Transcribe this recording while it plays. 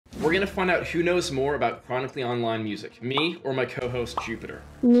We're gonna find out who knows more about Chronically Online music, me or my co-host Jupiter.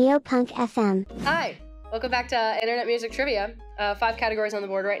 Neopunk FM. Hi, welcome back to Internet Music Trivia. 5 categories on the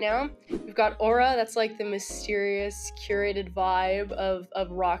board right now. We've got Aura, that's like the mysterious, curated vibe of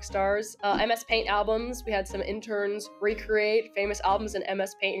rock stars. MS Paint albums, we had some interns recreate famous albums in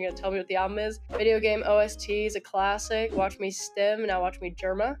MS Paint. You're gonna tell me what the album is. Video game OSTs, a classic. Watch me stim, now watch me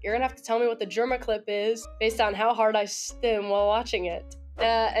Germa. You're gonna have to tell me what the Germa clip is based on how hard I stim while watching it.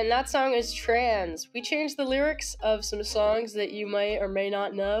 And that song is trans. We changed the lyrics of some songs that you might or may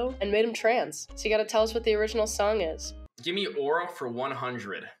not know and made them trans. So you gotta tell us what the original song is. Give me Aura for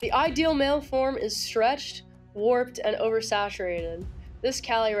 100. The ideal male form is stretched, warped, and oversaturated. This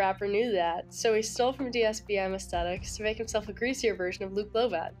Cali rapper knew that, so he stole from DSBM aesthetics to make himself a greasier version of Luke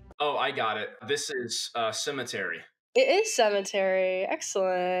Lovat. Oh, I got it. This is Cemetery. It is Cemetery.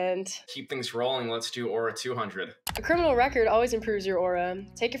 Excellent. Keep things rolling. Let's do Aura 200. A criminal record always improves your aura.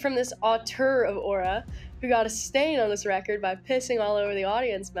 Take it from this auteur of aura, who got a stain on his record by pissing all over the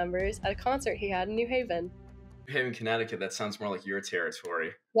audience members at a concert he had in New Haven. New Haven, Connecticut, that sounds more like your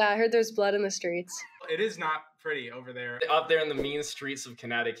territory. Yeah, I heard there's blood in the streets. It is not pretty over there. Up there in the mean streets of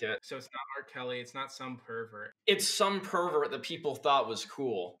Connecticut. So it's not R. Kelly, it's not some pervert. It's some pervert that people thought was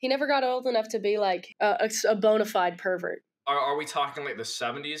cool. He never got old enough to be like a bona fide pervert. Are we talking like the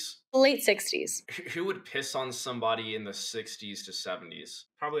 70s? Late 60s. Who would piss on somebody in the 60s to 70s?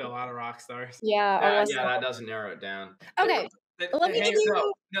 Probably a lot of rock stars. Yeah, yeah, that doesn't narrow it down. Okay, let me give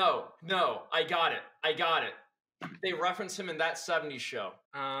you... No, I got it. They reference him in that 70s show.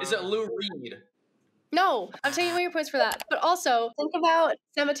 Is it Lou Reed? No, I'm taking away your points for that. But also, think about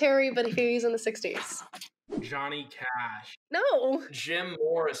Cemetery, but if he's in the 60s. Johnny Cash. No. Jim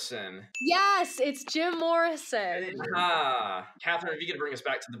Morrison. Yes, it's Jim Morrison. Catherine, if you could bring us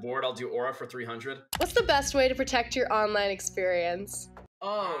back to the board, I'll do Aura for 300. What's the best way to protect your online experience?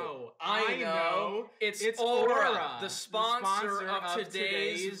 Oh, I know. It's Aura, the sponsor of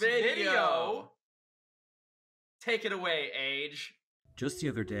today's video. Take it away, Age. Just the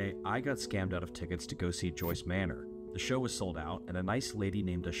other day, I got scammed out of tickets to go see Joyce Manor. The show was sold out, and a nice lady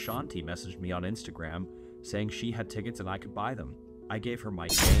named Ashanti messaged me on Instagram saying she had tickets and I could buy them. I gave her my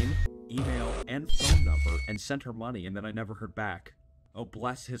name, email, and phone number and sent her money, and then I never heard back. Oh,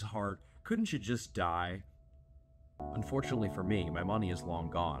 bless his heart. Couldn't you just die? Unfortunately for me, my money is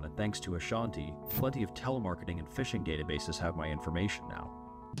long gone, and thanks to Ashanti, plenty of telemarketing and phishing databases have my information now.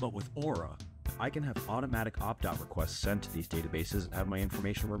 But with Aura, I can have automatic opt-out requests sent to these databases and have my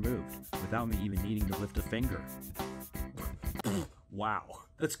information removed, without me even needing to lift a finger. Wow,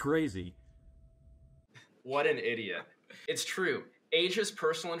 that's crazy. What an idiot. It's true. Age's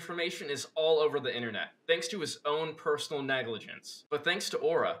personal information is all over the internet, thanks to his own personal negligence. But thanks to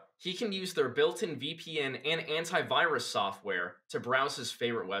Aura, he can use their built-in VPN and antivirus software to browse his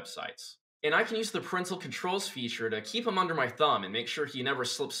favorite websites. And I can use the parental controls feature to keep him under my thumb and make sure he never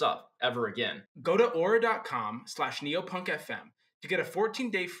slips up, ever again. Go to aura.com/neopunkfm to get a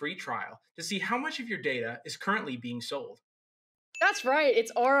 14-day free trial to see how much of your data is currently being sold. That's right,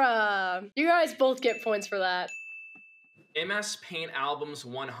 it's Aura. You guys both get points for that. MS Paint Albums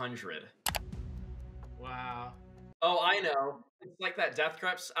 100. Wow. Oh, I know. It's like that Death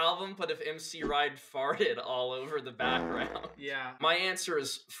Grips album, but if MC Ride farted all over the background. Yeah. My answer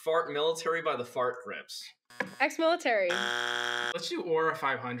is Fart Military by the Fart Grips. Ex-military. Let's do Aura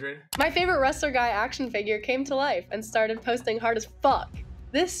 500. My favorite wrestler guy action figure came to life and started posting hard as fuck.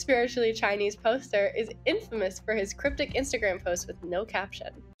 This spiritually Chinese poster is infamous for his cryptic Instagram post with no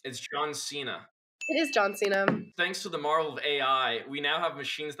caption. It's John Cena. It is John Cena. Thanks to the marvel of AI, we now have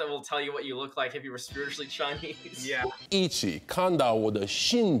machines that will tell you what you look like if you were spiritually Chinese. Yeah. 一起看到我的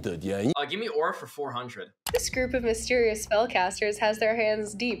新的电影。 Give me Aura for 400. This group of mysterious spellcasters has their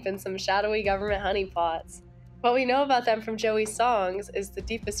hands deep in some shadowy government honeypots. What we know about them from Joey's songs is the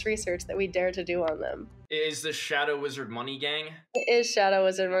deepest research that we dare to do on them. Is this Shadow Wizard Money Gang? It is Shadow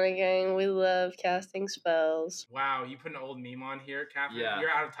Wizard Money Gang. We love casting spells. Wow, you put an old meme on here, Catherine. Yeah.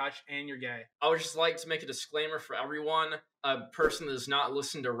 You're out of touch and you're gay. I would just like to make a disclaimer for everyone. A person that does not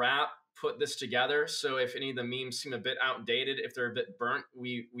listen to rap put this together, so if any of the memes seem a bit outdated, if they're a bit burnt,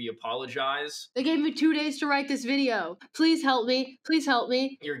 we apologize. They gave me 2 days to write this video. Please help me. Please help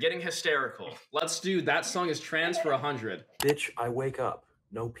me. You're getting hysterical. Let's do That Song is Trans for 100. Bitch, I wake up.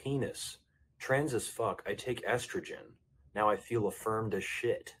 No penis. Trans as fuck. I take estrogen. Now I feel affirmed as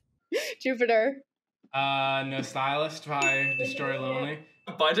shit. Jupiter. No Stylist by Destroy Lonely.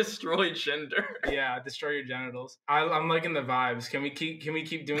 By Destroy Gender. Yeah, Destroy Your Genitals. I'm liking the vibes. Can we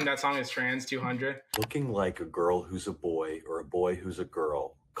keep doing That Song is Trans 200? Looking like a girl who's a boy or a boy who's a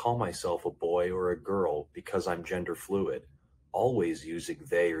girl. Call myself a boy or a girl because I'm gender fluid. always using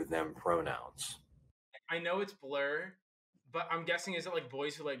they or them pronouns. I know it's Blur, but I'm guessing is it like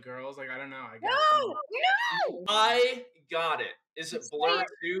boys who like girls? Like I don't know. I guess. No! I got it. Is it Say Blur it.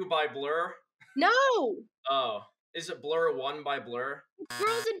 2 by Blur? No! Oh. Is it Blur 1 by Blur?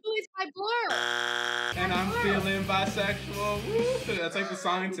 Girls and Boys by Blur. And I'm feeling bisexual. Woo! That's like the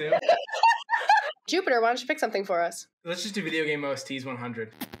song too. Jupiter, why don't you pick something for us? Let's just do video game OSTs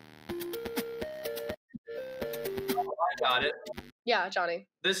 100. I got it. Yeah, Johnny.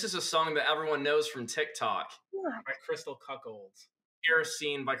 This is a song that everyone knows from TikTok. By Crystal Cuckolds.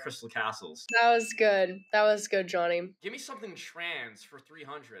 Kerosene by Crystal Castles. That was good. That was good, Johnny. Give me something trans for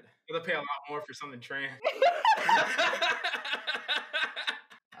 300. They'll pay a lot more for something trans.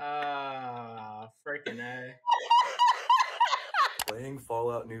 Freaking A. Playing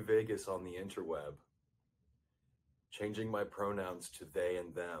Fallout New Vegas on the interweb. Changing my pronouns to they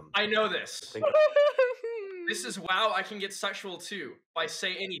and them. I know this. Think This is Wow, I Can Get Sexual Too by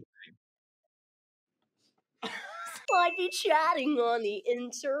Say Anything. I'd be chatting on the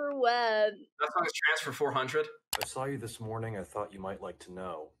interweb. That song is trans for 400. I saw you this morning. I thought you might like to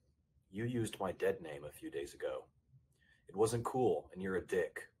know. You used my dead name a few days ago. It wasn't cool, and you're a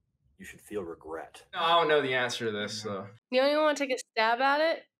dick. You should feel regret. No, I don't know the answer to this, though. You don't even want to take a stab at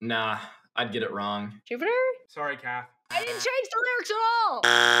it? Nah, I'd get it wrong. Jupiter? Sorry, Kath. I didn't change the lyrics at all!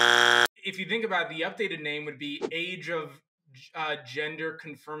 If you think about it, the updated name would be Age of Gender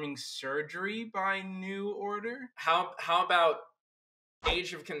Confirming Surgery by New Order. How about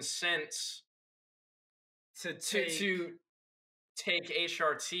Age of Consent To to take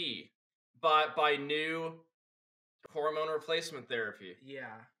HRT by New Hormone Replacement Therapy? Yeah.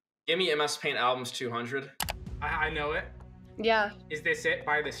 Give me MS Paint Albums 200. I know it. Yeah. Is this it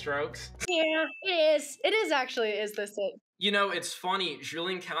by The Strokes? Yeah, it is. It is actually, is this it? You know, it's funny,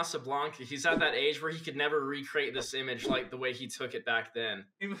 Julian Casablanca, he's at that age where he could never recreate this image like the way he took it back then.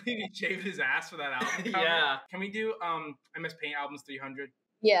 Can you believe he shaved his ass for that album cover? Yeah. Can we do MS Paint Albums 300?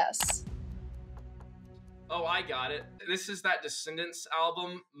 Yes. Oh, I got it. This is that Descendants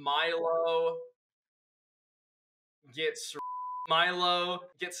album. Milo gets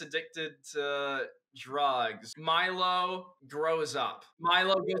addicted to drugs. Milo grows up.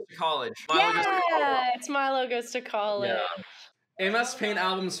 Milo goes to college. Milo goes to college. Yeah, it's Milo Goes to College. Yeah. MS Paint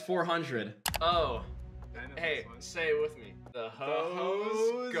Albums 400. Oh, I know hey, this one. say it with me. The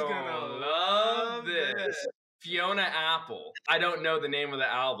hoes hoes gonna love this. Fiona Apple. I don't know the name of the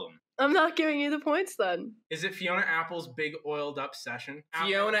album. I'm not giving you the points then. Is it Fiona Apple's Big Oiled Up Session?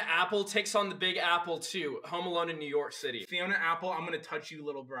 Fiona Apple takes on the Big Apple 2. Home Alone in New York City. Fiona Apple, I'm gonna touch you,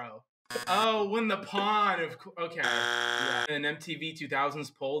 little bro. Oh, Win the Pawn. Okay. Yeah. An MTV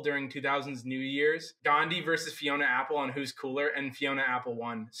 2000s poll during 2000s New Year's. Gandhi versus Fiona Apple on who's cooler, and Fiona Apple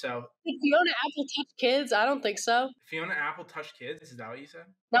won. So Did Fiona Apple touch kids? I don't think so. Fiona Apple touched kids. Is that what you said?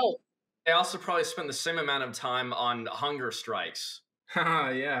 No. They also probably spent the same amount of time on hunger strikes. Haha,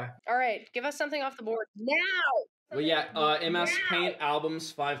 yeah. All right, give us something off the board now. Well, yeah, MS Paint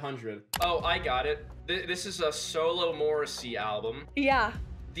Albums 500. Oh, I got it. This is a solo Morrissey album. Yeah.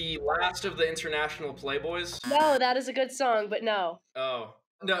 The last of the International Playboys. No, that is a good song, but no. Oh.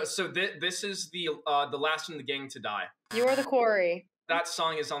 No, so this is the last in the gang to die. You're the quarry. That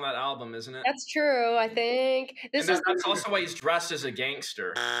song is on that album, isn't it? That's true, I think. This is That's also why he's dressed as a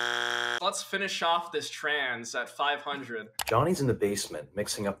gangster. Let's finish off this trans at 500. Johnny's in the basement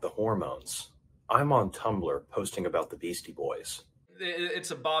mixing up the hormones. I'm on Tumblr posting about the Beastie Boys.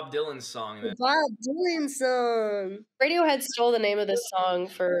 It's a Bob Dylan song. the Bob Dylan song. Radiohead stole the name of this song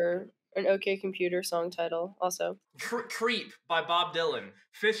for an OK Computer song title, also. Creep by Bob Dylan.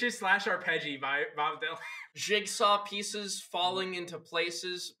 Fishes / Arpeggi by Bob Dylan. Jigsaw Pieces Falling into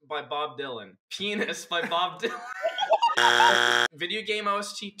Places by Bob Dylan. Penis by Bob Dylan. Video Game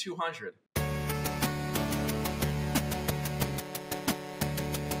OST 200.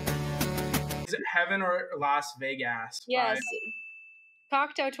 Is it Heaven or Las Vegas? Yes.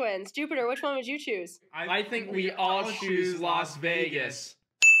 Cocteau Twins. Jupiter, which one would you choose? I think we all choose Las Vegas.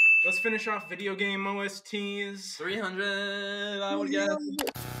 Let's finish off video game OSTs. 300, I would guess.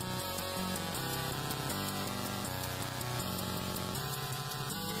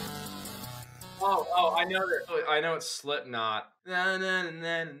 Oh, I know that. I know it's Slipknot. Wait,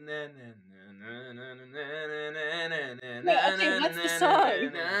 okay, what's the song?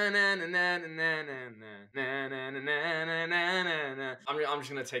 I'm just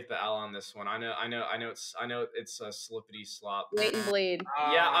gonna take the L on this one. I know it's a slippity slop. Wait and Bleed.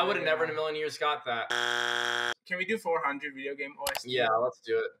 Yeah, I would have never in a million years got that. Can we do 400 video game OST? Yeah, let's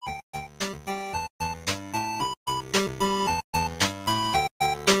do it.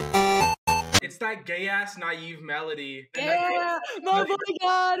 It's that gay ass naive melody. Yeah, my boy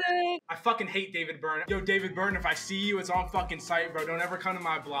got it. I fucking hate David Byrne. Yo, David Byrne, if I see you, it's on fucking sight, bro. Don't ever come to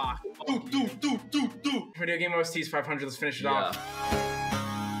my block. Do. Video game OSTs 500. Let's finish it off.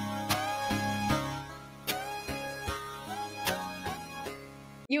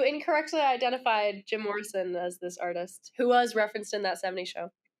 You incorrectly identified Jim Morrison as this artist, who was referenced in that 70s show.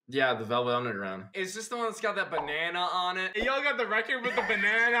 Yeah, the Velvet Underground. Is this the one that's got that banana on it? Y'all got the record with the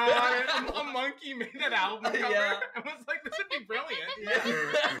banana on it. A monkey made that album cover. Yeah. I was like, this would be brilliant.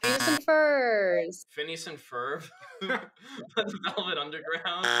 Phineas and Furs. Phineas and Ferb. The Velvet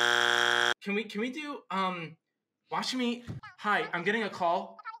Underground. Can we do Watch Me? Hi, I'm getting a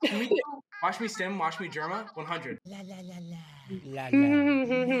call. Can we do Watch Me Stim, Watch Me Germa? 100. La la la la la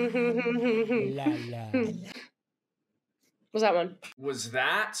la la la. What's that one? Was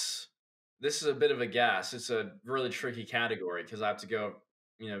that? This is a bit of a guess. It's a really tricky category because I have to go,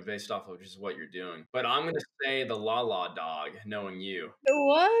 based off of just what you're doing. But I'm gonna say the La La Dog, knowing you. It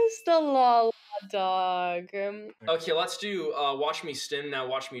was the La La Dog. Okay, let's do Watch Me Stim, now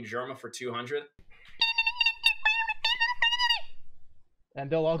Watch Me Germa for 200. And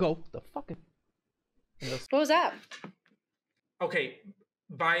they'll all go, the fucking. What was that? Okay,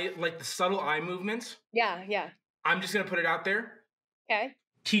 by like the subtle eye movements, Yeah. I'm just gonna put it out there. Okay.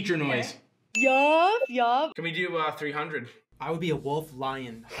 Teacher noise. Yup. Can we do 300? I would be a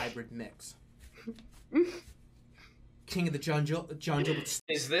wolf-lion hybrid mix. King of the Jungle.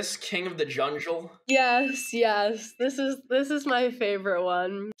 Is this King of the Jungle? Yes. This is my favorite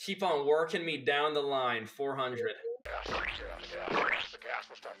one. Keep on working me down the line, 400. The gas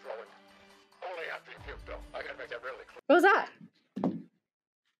will start flowing. Only after you puke, though. I gotta make that really clear. What was that?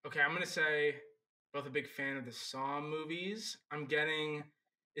 Okay, I'm gonna say both a big fan of the Saw movies. I'm getting,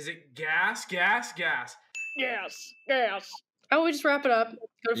 is it Gas? Yes. Oh, we just wrap it up.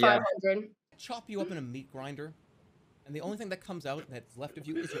 Go to 500. Chop you up in a meat grinder, and the only thing that comes out that's left of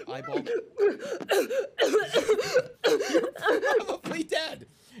you is your eyeball. You're probably dead.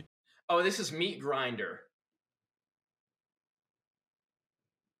 Oh, this is Meat Grinder.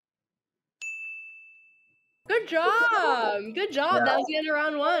 Good job. Yeah. That was the end of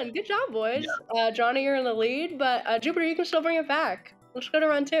round one. Good job, boys. Johnny, you're in the lead, but Jupiter, you can still bring it back. Let's go to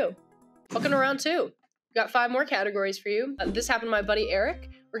round two. Welcome to round two. We got 5 more categories for you. This happened to my buddy Eric.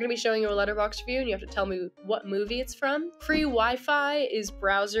 We're gonna be showing you a letterbox review, and you have to tell me what movie it's from. Free Wi-Fi is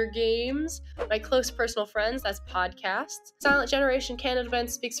browser games. My close personal friends, that's podcasts. Silent Generation Canon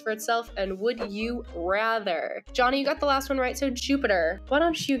event speaks for itself, and Would You Rather. Johnny, you got the last one right, so Jupiter, why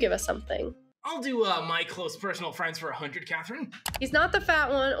don't you give us something? I'll do my close personal friends for 100, Catherine. He's not the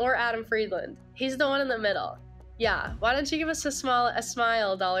fat one or Adam Friedland. He's the one in the middle. Yeah, why don't you give us a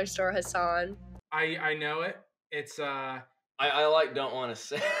smile, Dollar Store Hassan? I know it. It's I don't want to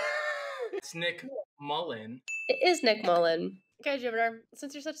say. it's Nick Mullen. It is Nick Mullen. Okay, Jupiter,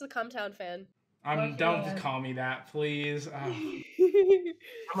 since you're such the Comtown fan. Don't call me that, please. I'm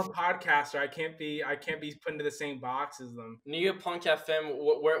a podcaster. I can't be put into the same box as them. Neo Punk FM,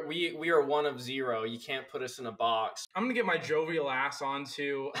 we are one of zero. You can't put us in a box. I'm gonna get my jovial ass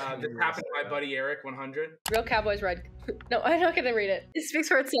onto this happened to my buddy Eric 100. Real Cowboys Red. No, I'm not gonna read it. It speaks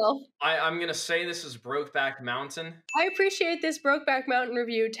for itself. I'm gonna say this is Brokeback Mountain. I appreciate this Brokeback Mountain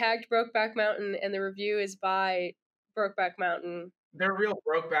review, tagged Brokeback Mountain, and the review is by Brokeback Mountain. They're a real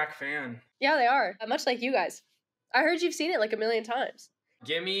Brokeback fan. Yeah, they are. Much like you guys. I heard you've seen it like a million times.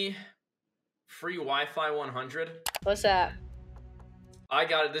 Give me Free Wi-Fi 100. What's that? I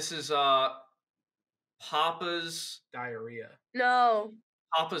got it. This is Papa's Diarrhea. No.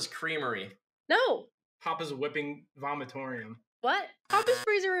 Papa's Creamery. No. Papa's Whipping Vomitorium. What? Papa's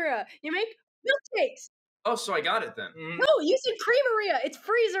Freezeria. You make milkshakes. Oh, so I got it then. No, you said Creameria. It's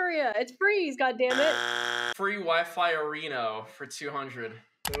Freezeria. It's Freeze, goddammit. Free Wi-Fi Areno for 200.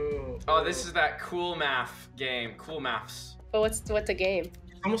 Ooh. Oh, this is that Cool Math game. Cool Maths. But what's a game?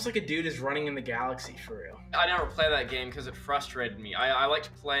 Almost like a dude is running in the galaxy for real. I never play that game because it frustrated me. I liked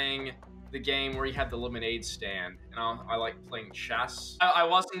playing the game where you had the lemonade stand, and I like playing chess. I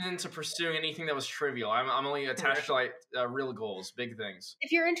wasn't into pursuing anything that was trivial. I'm only attached to like real goals, big things.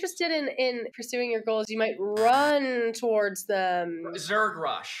 If you're interested in pursuing your goals, you might run towards them. Zerg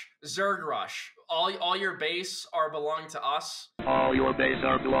Rush. All your base are belong to us. All your base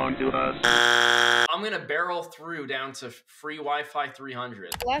are belong to us. I'm gonna barrel through down to Free Wi-Fi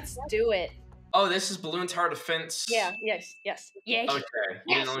 300. Let's do it. Oh, this is Balloon Tower Defense. Yeah, yes. Yes. Okay,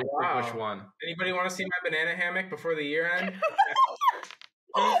 you didn't only pick which one. Anybody want to see my banana hammock before the year end?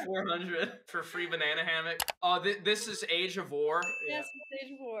 400 for free banana hammock. Oh, this is Age of War. Yes, it's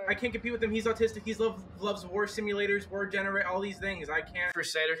Age of War. I can't compete with him. He's autistic. He loves war simulators, war generate, all these things. I can't.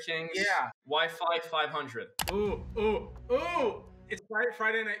 Crusader Kings. Yeah. Wi-Fi 500. Ooh. It's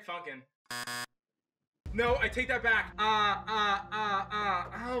Friday Night Funkin'. No, I take that back. Oh,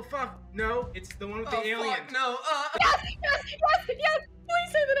 fuck. No, it's the one with the alien. Fuck, no. Yes!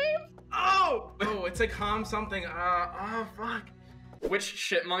 Please say the name! Oh, it's like Hom something. Oh, fuck. Which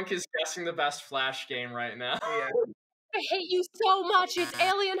chipmunk is guessing the best Flash game right now? Yeah. I hate you so much. It's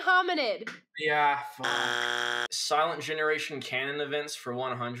Alien Hominid. Yeah, fuck. Silent Generation canon events for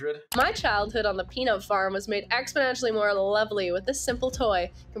 100. My childhood on the peanut farm was made exponentially more lovely with this simple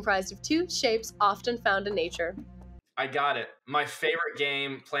toy comprised of 2 shapes often found in nature. I got it. My favorite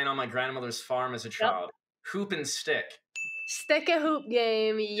game playing on my grandmother's farm as a child. Hoop and stick. Stick a hoop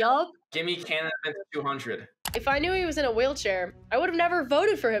game, yup. Gimme canon events 200. If I knew he was in a wheelchair, I would have never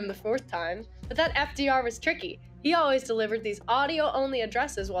voted for him the 4th time. But that FDR was tricky. He always delivered these audio-only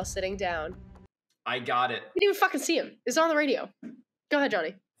addresses while sitting down. I got it. You didn't even fucking see him. It's on the radio. Go ahead,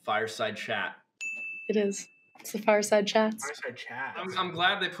 Johnny. Fireside chat. It is. It's the Fireside Chats. Fireside chat. I'm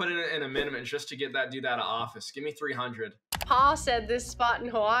glad they put in an amendment just to get that dude out of office. Give me 300. Pa said this spot in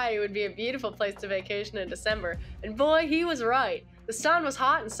Hawaii would be a beautiful place to vacation in December. And boy, he was right. The sun was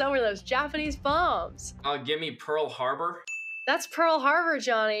hot and so were those Japanese bombs. Give me Pearl Harbor. That's Pearl Harbor,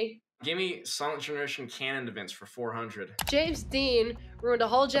 Johnny. Give me Silent Generation canon events for 400. James Dean ruined a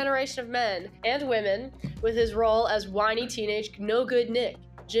whole generation of men and women with his role as whiny teenage no-good Nick,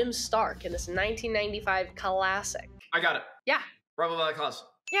 Jim Stark, in this 1995 classic. I got it. Yeah. Bravo Valley Claus.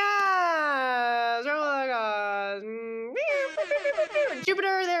 Yeah.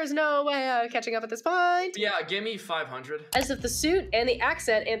 Jupiter, there's no way of catching up at this point. Yeah, give me 500. As if the suit and the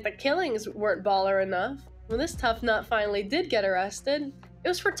accent and the killings weren't baller enough, when this tough nut finally did get arrested, it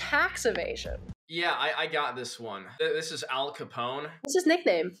was for tax evasion. Yeah, I got this one. This is Al Capone. What's his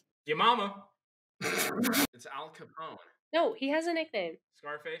nickname? Your mama. It's Al Capone. No, he has a nickname.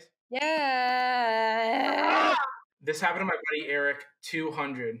 Scarface. Yeah. This happened to my buddy Eric.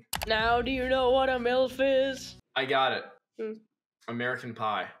 200. Now do you know what a MILF is? I got it. Hmm. American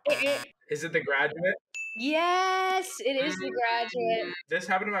Pie. Is it The Graduate? Yes, it is The Graduate. This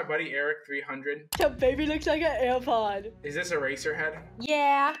happened to my buddy Eric. 300. The baby looks like an AirPod. Is this Eraserhead?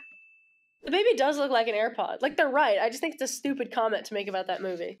 Yeah. The baby does look like an AirPod. Like, they're right. I just think it's a stupid comment to make about that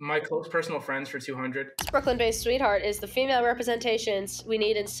movie. My close personal friends for 200. This Brooklyn-based sweetheart is the female representations we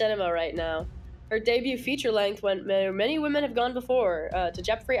need in cinema right now. Her debut feature length went where many women have gone before, to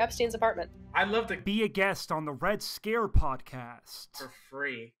Jeffrey Epstein's apartment. I'd love to be a guest on the Red Scare podcast. For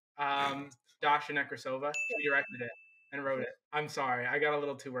free. Dasha Nekrasova, she directed it and wrote it. I'm sorry, I got a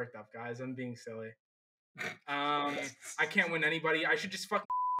little too worked up, guys. I'm being silly. I can't win anybody. I should just fuck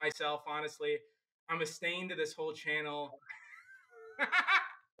myself, honestly. I'm a stain to this whole channel.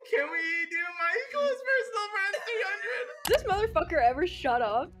 Can we do my close personal friends 300? Does this motherfucker ever shut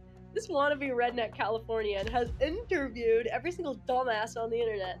up? This wannabe redneck Californian has interviewed every single dumbass on the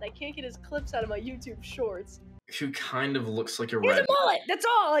internet, and I can't get his clips out of my YouTube shorts. Who kind of looks like a He has red. a mullet. That's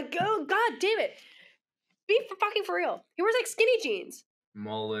all. Like, oh god damn it. Be fucking for real. He wears like skinny jeans.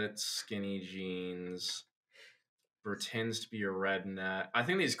 Mullet, skinny jeans. Pretends to be a redneck. I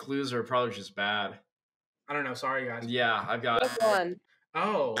think these clues are probably just bad. I don't know. Sorry, guys. Yeah, I've got. Which one?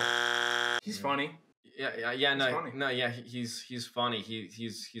 Oh, he's funny. Yeah. No. Yeah, he's funny.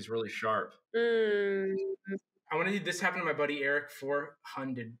 He's really sharp. I want to do this happened to my buddy Eric.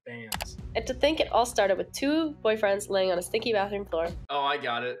 400 bands. And to think it all started with 2 boyfriends laying on a stinky bathroom floor. Oh, I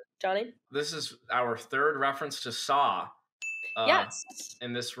got it. Johnny? This is our 3rd reference to Saw. Yes.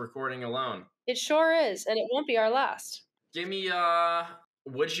 In this recording alone. It sure is, and it won't be our last. Give me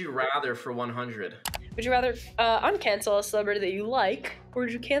Would You Rather for 100. Would you rather uncancel a celebrity that you like, or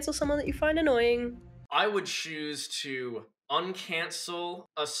would you cancel someone that you find annoying? I would choose to uncancel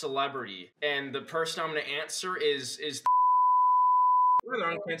a celebrity, and the person I'm going to answer is. I'd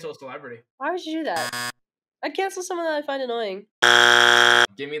rather uncancel a celebrity. Why would you do that? I'd cancel someone that I find annoying.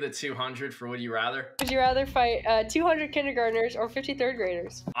 Give me the 200 for Would You Rather. Would you rather fight 200 kindergartners or 50 third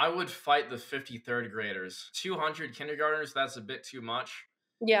graders? I would fight the 50 third graders. 200 kindergartners, that's a bit too much.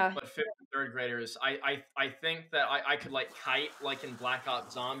 Yeah. But 50 third graders, I think that I could like kite like in Black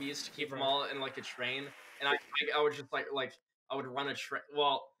Ops Zombies to keep them all in like a train, and I would just like I would run a train.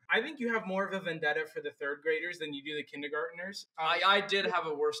 Well, I think you have more of a vendetta for the 3rd graders than you do the kindergartners. I did have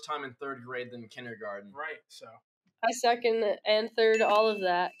a worse time in 3rd grade than kindergarten. Right. So I second and third all of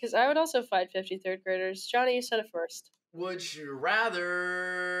that, because I would also fight 50 third graders. Johnny, you said it first. Would you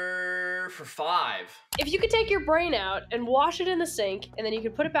rather for 5? If you could take your brain out and wash it in the sink, and then you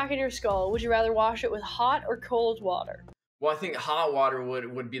could put it back in your skull, would you rather wash it with hot or cold water? Well, I think hot water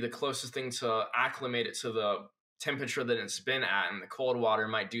would be the closest thing to acclimate it to the temperature that it's been at, and the cold water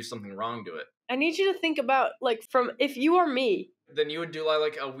might do something wrong to it. I need you to think about, like, from if you are me. Then you would do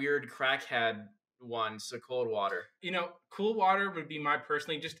like a weird crackhead one, so cold water. You know, cool water would be my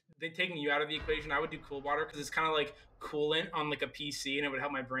personally, just they taking you out of the equation. I would do cool water because it's kind of like coolant on like a PC, and it would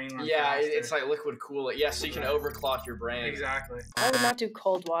help my brain run faster. It's like liquid coolant. Yeah, so you can overclock your brain. Exactly. I would not do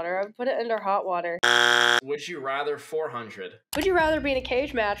cold water. I would put it under hot water. Would you rather 400? Would you rather be in a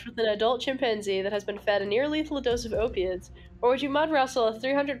cage match with an adult chimpanzee that has been fed a near-lethal dose of opiates, or would you mud wrestle a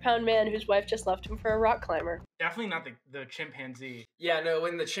 300-pound man whose wife just left him for a rock climber? Definitely not the chimpanzee. Yeah, no,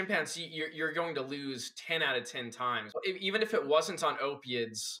 in the chimpanzee, you're going to lose 10 out of 10 times. Even if it wasn't on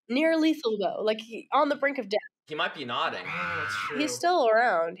opiates. Near lethal, though. Like, on the brink of death. He might be nodding. Oh, that's true. He's still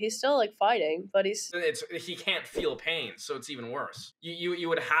around. He's still, like, fighting, but he's... He can't feel pain, so it's even worse. You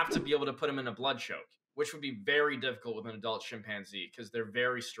would have to be able to put him in a blood choke, which would be very difficult with an adult chimpanzee, because they're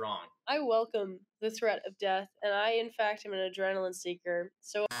very strong. I welcome the threat of death, and I, in fact, am an adrenaline seeker,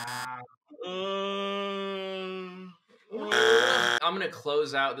 so... I'm gonna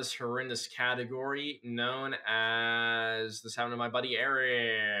close out this horrendous category known as "This Happened to My Buddy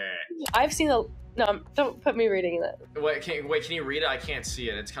Eric." I've seen the... No, don't put me reading that. Wait, can you read it? I can't see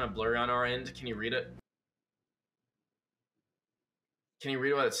it. It's kind of blurry on our end. Can you read it? Can you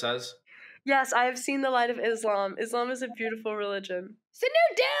read what it says? Yes, I have seen the light of Islam. Islam is a beautiful religion. Sit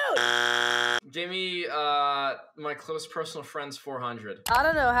down! Give me my close personal friends 400. I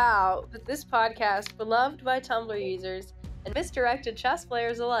don't know how, but this podcast, beloved by Tumblr users and misdirected chess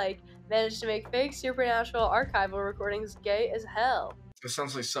players alike, managed to make fake supernatural archival recordings gay as hell. It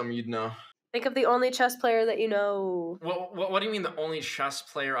sounds like something you'd know. Think of the only chess player that you know. What do you mean the only chess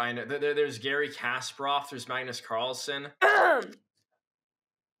player I know? There's Gary Kasparov, there's Magnus Carlsen. Sorry,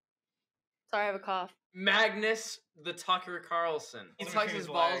 I have a cough. Magnus the Tucker Carlsen. He tucks his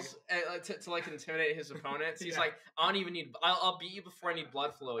balls to like intimidate his opponents. He's like, I don't even need. I'll beat you before I need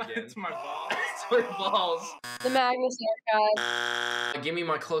blood flow again. It's my balls. It's my balls. The Magnus Archive. Give me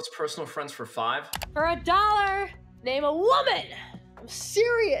my close personal friends for 5. For $1, name a woman. I'm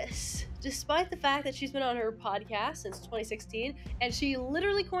serious. Despite the fact that she's been on her podcast since 2016, and she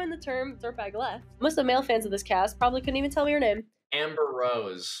literally coined the term "dirtbag left." Most of the male fans of this cast probably couldn't even tell me her name. Amber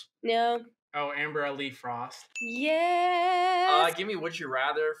Rose. No. Oh, Amber Lee Frost. Yes. Give me Would You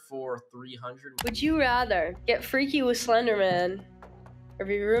Rather for 300. Would you rather get freaky with Slenderman or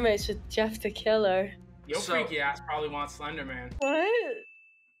be roommates with Jeff the Killer? Yo, freaky ass probably wants Slenderman. What?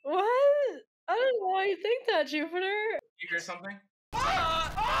 What? I don't know why you think that, Jupiter. You hear something?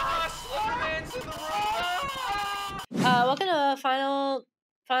 Slenderman's in the room! Welcome to final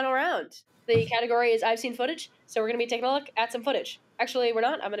round. The category is I've seen footage, so we're going to be taking a look at some footage. Actually, we're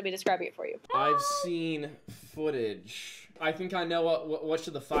not. I'm going to be describing it for you. I've seen footage. I think I know which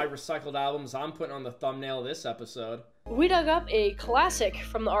of the 5 recycled albums I'm putting on the thumbnail of this episode. We dug up a classic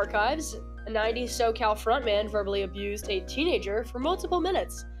from the archives. A 90s SoCal frontman verbally abused a teenager for multiple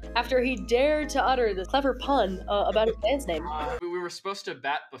minutes after he dared to utter the clever pun about his band's name. We were supposed to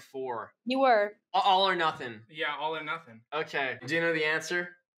bet before. You were. All or nothing. Yeah, all or nothing. Okay. Do you know the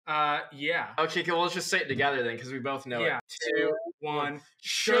answer? Yeah. Okay, cool. Let's just say it together then, because we both know it. 2, 1.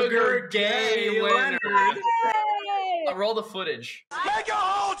 Sugar Gay Leonard. Roll the footage. Make a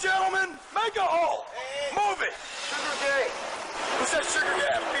hole, gentlemen! Make a hole! Move it! Sugar Gay! Who said Sugar Gay?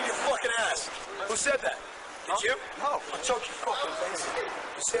 I'm beating your fucking ass. Who said that? Did you? No. I'll choke your fucking face.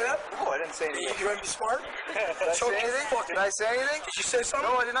 You say that? No, I didn't say anything. You want to be smart? Did I say anything? Did I say anything? Did you say something?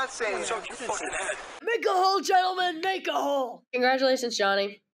 No, I did not say anything. I'll choke your fucking head. Make a hole, gentlemen! Make a hole! Congratulations,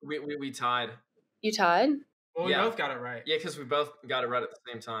 Johnny. We tied. You tied? Well, we both got it right. Yeah, because we both got it right at the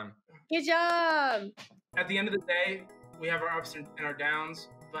same time. Good job! At the end of the day, we have our ups and our downs,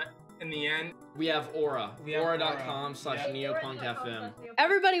 but in the end, we have Aura. Aura.com/neopunkfm.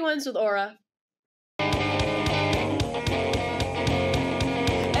 Everybody wins with Aura.